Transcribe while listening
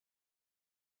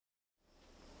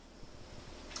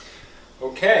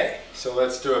Okay, so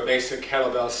let's do a basic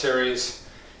kettlebell series,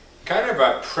 kind of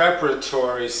a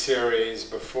preparatory series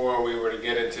before we were to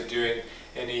get into doing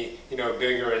any,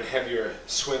 bigger and heavier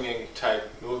swinging type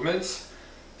movements.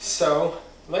 So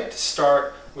I'd like to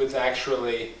start with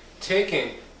actually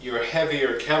taking your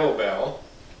heavier kettlebell,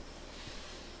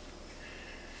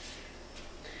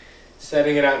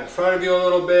 setting it out in front of you a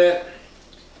little bit,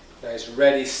 nice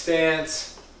ready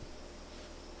stance,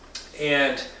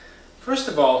 and first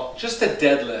of all, just a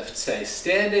deadlift, say,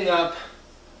 standing up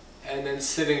and then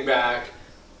sitting back,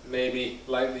 maybe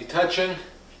lightly touching,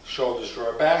 shoulders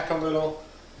draw back a little,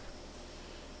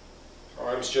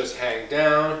 arms just hang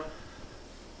down.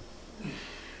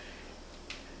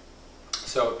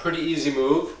 So pretty easy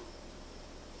move,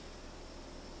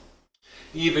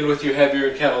 even with your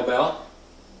heavier kettlebell.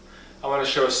 I want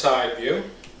to show a side view.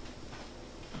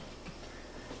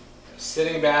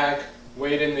 Sitting back,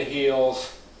 weight in the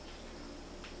heels.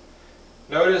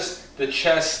 Notice the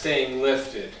chest staying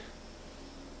lifted.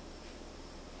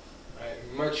 Right,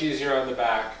 much easier on the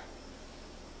back.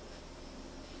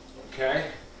 Okay?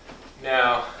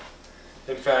 Now,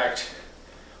 in fact,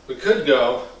 we could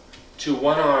go to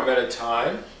one arm at a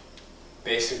time,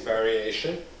 basic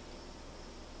variation.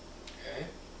 Okay?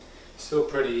 Still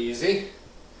pretty easy.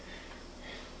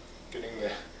 Getting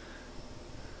the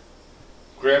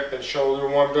grip and shoulder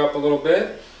warmed up a little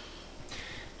bit.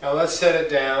 Now let's set it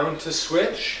down to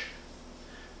switch,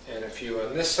 and a few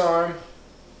on this arm,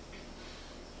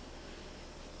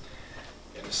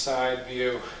 and a side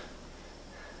view.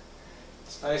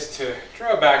 It's nice to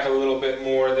draw back a little bit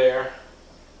more there.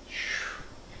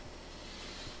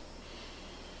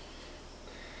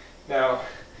 Now,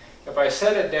 if I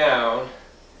set it down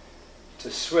to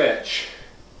switch,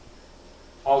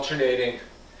 alternating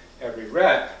every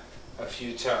rep a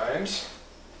few times,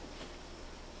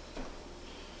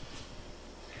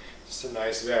 just a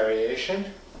nice variation.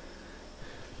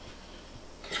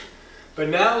 But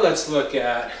now let's look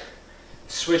at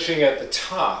switching at the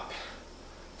top.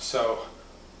 So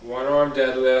one arm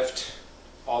deadlift,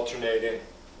 alternating.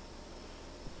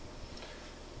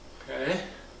 Okay.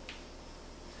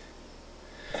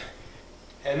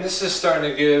 And this is starting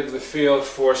to give the feel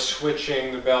for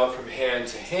switching the belt from hand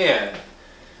to hand.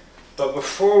 But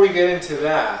before we get into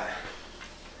that,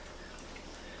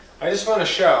 I just want to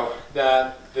show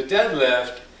that the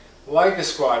deadlift, like a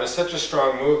squat, is such a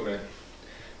strong movement.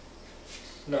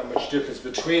 Not much difference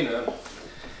between them.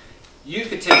 You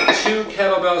could take two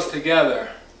kettlebells together,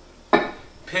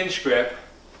 pinch grip,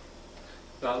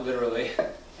 not literally,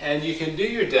 and you can do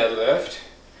your deadlift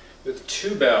with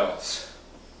two bells.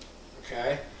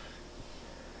 Okay?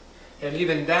 And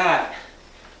even that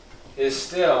is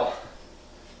still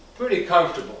pretty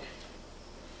comfortable.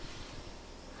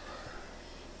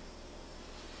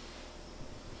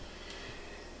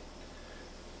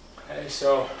 Okay,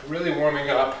 so really warming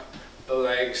up the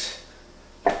legs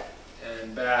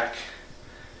and back.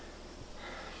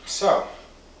 So,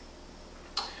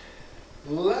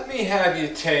 let me have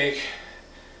you take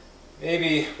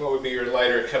maybe what would be your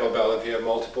lighter kettlebell if you have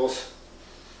multiples.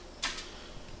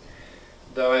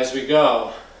 Though as we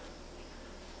go,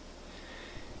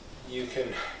 you can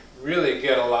really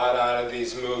get a lot out of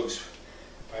these moves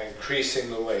by increasing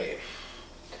the weight.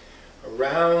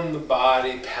 Around the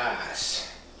body pass.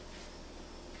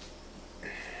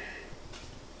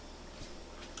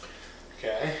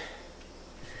 Okay.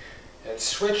 And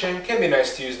switching can be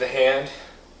nice to use the hand.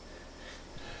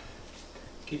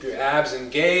 Keep your abs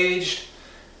engaged.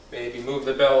 Maybe move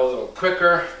the bell a little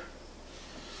quicker.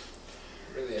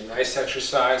 Really a nice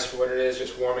exercise for what it is,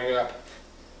 just warming up.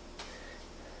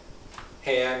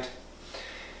 Hand.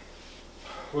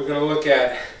 We're going to look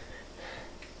at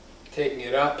taking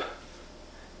it up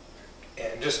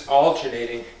and just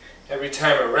alternating every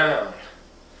time around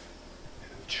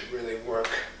to really work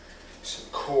some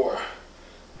core.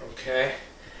 Okay?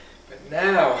 But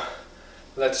now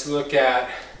let's look at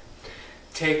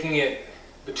taking it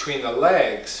between the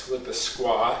legs with the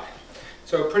squat.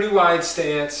 So a pretty wide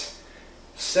stance.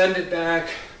 Send it back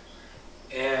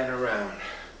and around.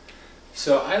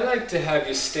 So I like to have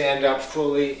you stand up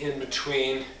fully in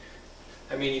between.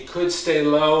 I mean, you could stay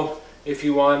low if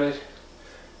you wanted,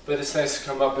 but it's nice to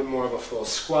come up in more of a full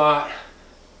squat.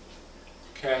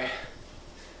 Okay,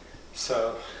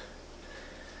 so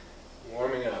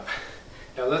warming up.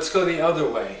 Now let's go the other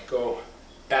way. Go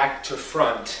back to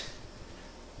front.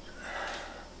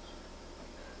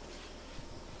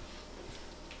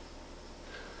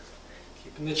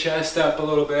 Keeping the chest up a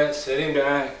little bit, sitting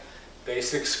back,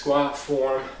 basic squat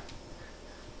form.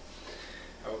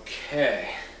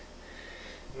 Okay,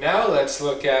 now let's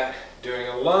look at doing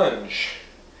a lunge.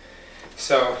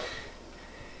 So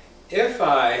if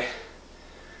I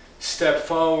step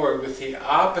forward with the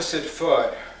opposite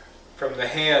foot from the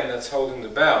hand that's holding the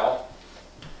bell,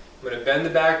 I'm going to bend the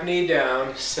back knee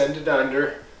down, send it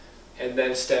under, and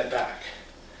then step back.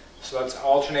 So let's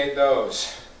alternate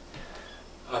those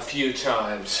a few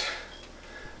times,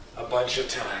 a bunch of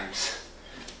times.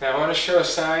 Now I want to show a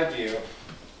side view.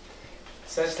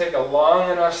 So let's take a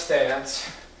long enough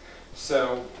stance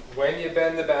so when you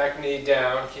bend the back knee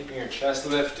down, keeping your chest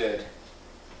lifted,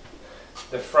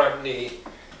 the front knee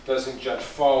doesn't jut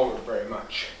forward very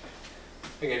much.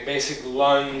 Again, basic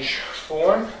lunge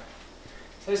form.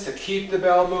 So just to keep the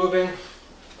bell moving,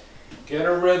 get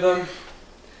a rhythm.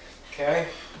 Okay.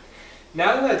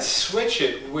 Now let's switch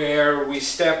it where we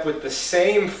step with the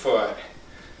same foot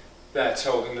that's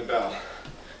holding the bell.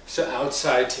 So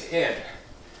outside to in.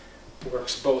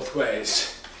 Works both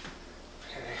ways.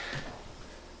 Okay.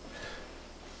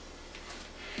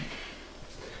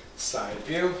 Side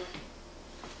view.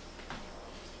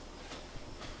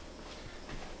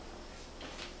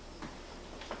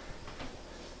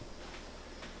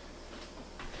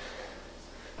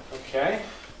 Okay.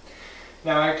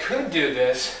 Now I could do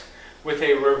this with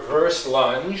a reverse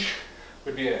lunge,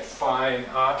 would be a fine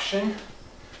option.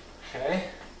 Okay.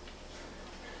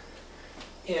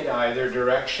 In either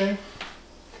direction.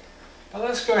 But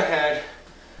let's go ahead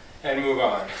and move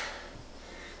on.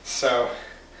 So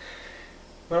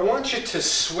I want you to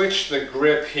switch the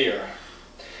grip here.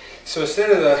 So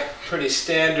instead of the pretty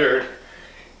standard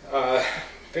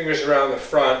fingers around the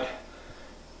front,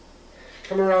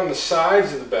 come around the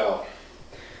sides of the bell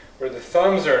where the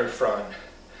thumbs are in front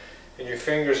and your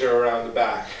fingers are around the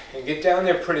back, and get down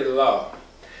there pretty low.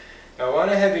 Now I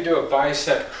want to have you do a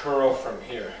bicep curl from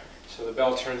here. So the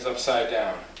bell turns upside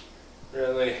down.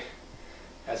 Really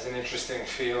has an interesting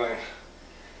feeling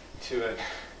to it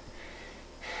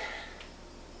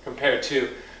compared to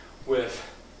with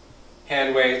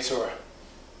hand weights or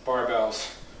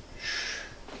barbells.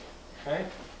 Okay?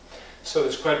 So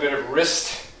there's quite a bit of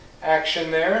wrist action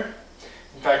there.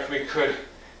 In fact, we could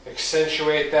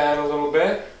accentuate that a little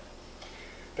bit.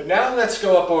 But now let's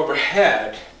go up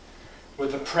overhead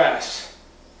with a press.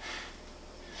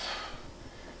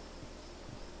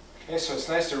 Okay, so it's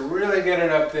nice to really get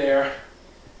it up there.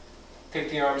 Take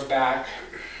the arms back.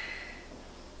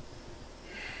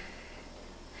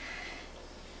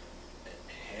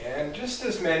 And just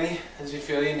as many as you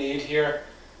feel you need here,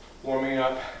 warming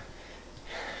up.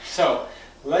 So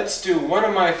let's do one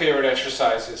of my favorite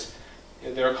exercises.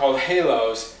 They're called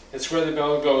halos. It's where the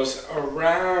bell goes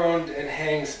around and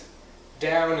hangs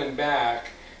down and back,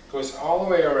 goes all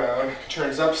the way around,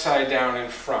 turns upside down in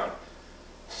front.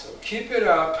 So keep it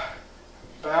up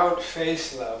about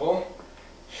face level.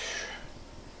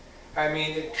 I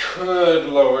mean, it could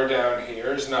lower down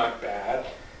here, is not bad,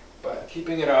 but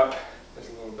keeping it up is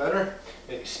a little better.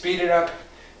 Maybe speed it up,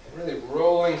 and really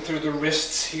rolling through the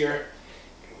wrists here,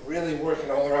 and really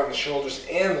working all around the shoulders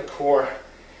and the core.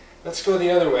 Let's go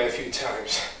the other way a few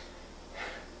times.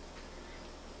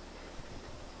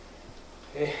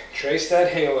 Okay, trace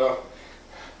that halo.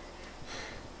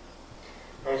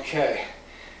 Okay,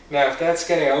 now if that's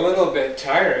getting a little bit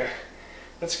tiring,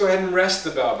 let's go ahead and rest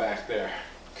the bell back there.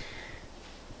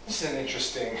 This is an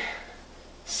interesting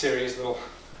series, little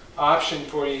option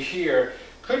for you here.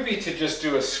 Could be to just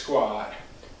do a squat,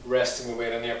 resting the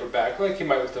weight on the upper back, like you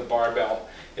might with a barbell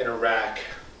in a rack.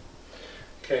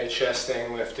 Okay, chest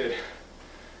staying lifted,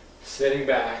 sitting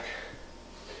back.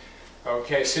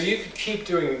 Okay, so you can keep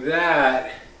doing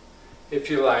that if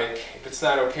you like. If it's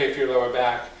not okay for your lower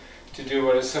back, to do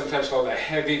what is sometimes called a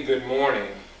heavy good morning.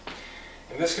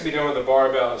 And this can be done with a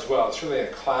barbell as well. It's really a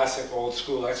classic old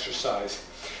school exercise.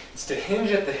 It's to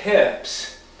hinge at the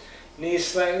hips, knees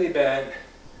slightly bent,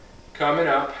 coming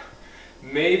up,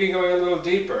 maybe going a little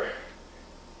deeper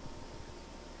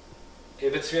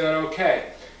if it's feeling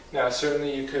okay. Now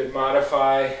certainly you could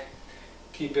modify,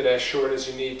 keep it as short as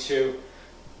you need to.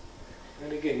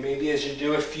 And again, maybe as you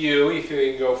do a few, you feel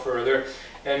you can go further.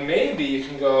 And maybe you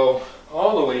can go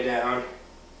all the way down,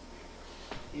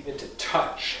 even to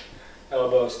touch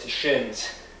elbows to shins,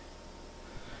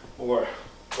 or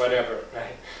whatever,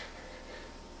 right?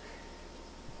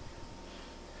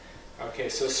 Okay,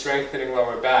 so strengthening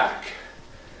lower back.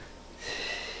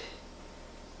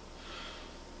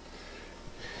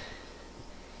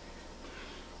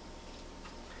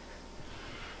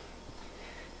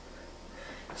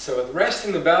 So with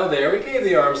resting the bell there, we gave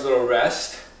the arms a little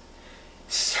rest.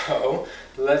 So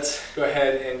let's go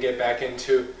ahead and get back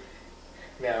into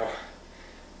now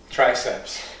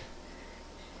triceps.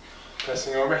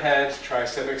 Pressing overhead,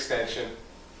 tricep extension.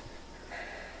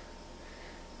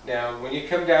 Now, when you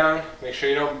come down, make sure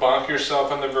you don't bonk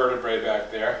yourself on the vertebrae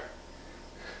back there.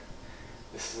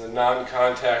 This is a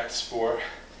non-contact sport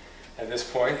at this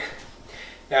point.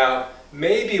 Now,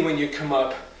 maybe when you come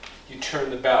up, you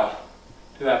turn the bell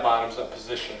to that bottoms up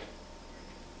position.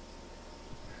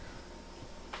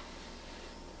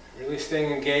 Really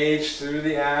staying engaged through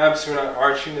the abs, so we're not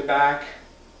arching the back.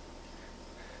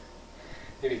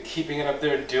 Maybe keeping it up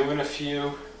there, doing a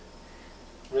few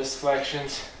wrist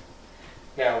flexions.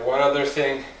 Now, one other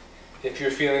thing, if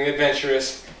you're feeling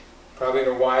adventurous, probably in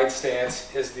a wide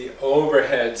stance, is the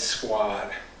overhead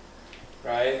squat,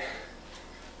 right?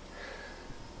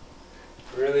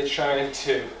 Really trying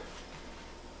to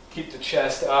keep the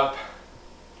chest up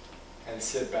and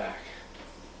sit back.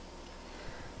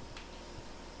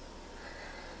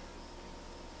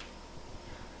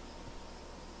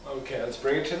 Okay, let's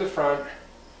bring it to the front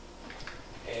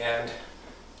and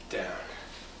down.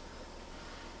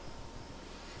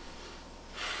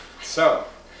 So,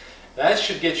 that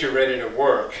should get you ready to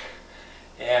work.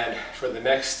 And for the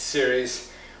next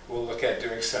series, we'll look at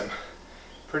doing some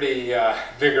pretty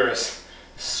vigorous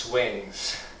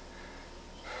swings.